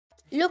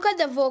Look at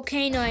the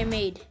volcano I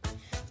made.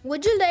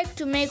 Would you like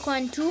to make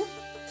one too?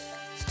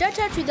 Start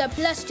out with a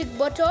plastic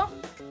bottle,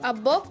 a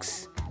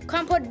box,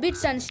 crumpled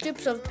bits and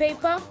strips of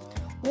paper,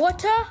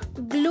 water,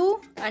 glue,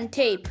 and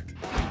tape.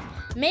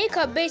 Make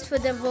a base for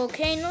the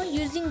volcano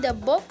using the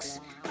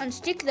box and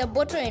stick the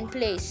bottle in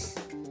place.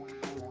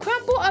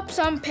 Crumple up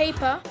some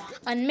paper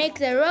and make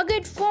the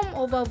rugged form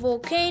of a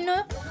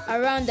volcano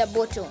around the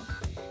bottle.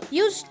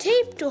 Use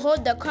tape to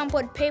hold the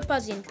crumpled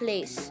papers in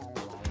place.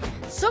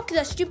 Soak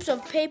the strips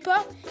of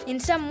paper in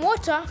some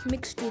water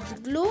mixed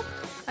with glue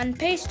and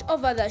paste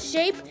over the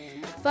shape,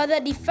 further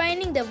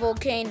defining the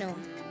volcano.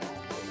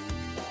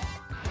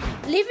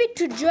 Leave it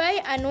to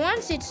dry, and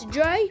once it's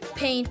dry,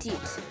 paint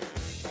it.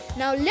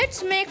 Now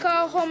let's make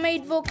our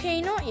homemade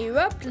volcano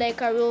erupt like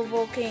a real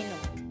volcano.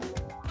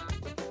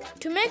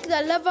 To make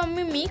the lava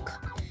mimic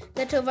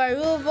that of a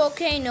real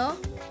volcano,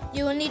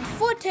 you will need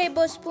 4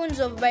 tablespoons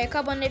of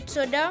bicarbonate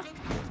soda,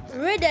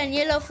 red and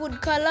yellow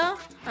food color,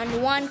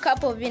 and 1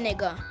 cup of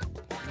vinegar.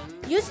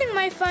 Using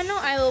my funnel,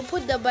 I will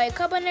put the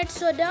bicarbonate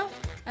soda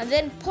and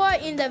then pour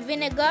in the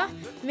vinegar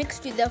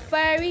mixed with the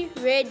fiery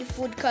red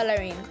food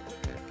coloring.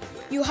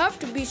 You have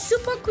to be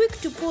super quick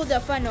to pull the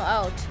funnel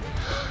out.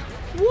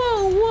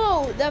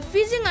 Whoa! The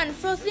fizzing and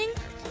frothing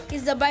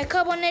is the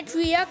bicarbonate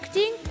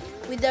reacting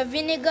with the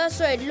vinegar,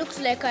 so it looks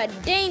like a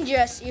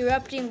dangerous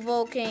erupting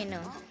volcano.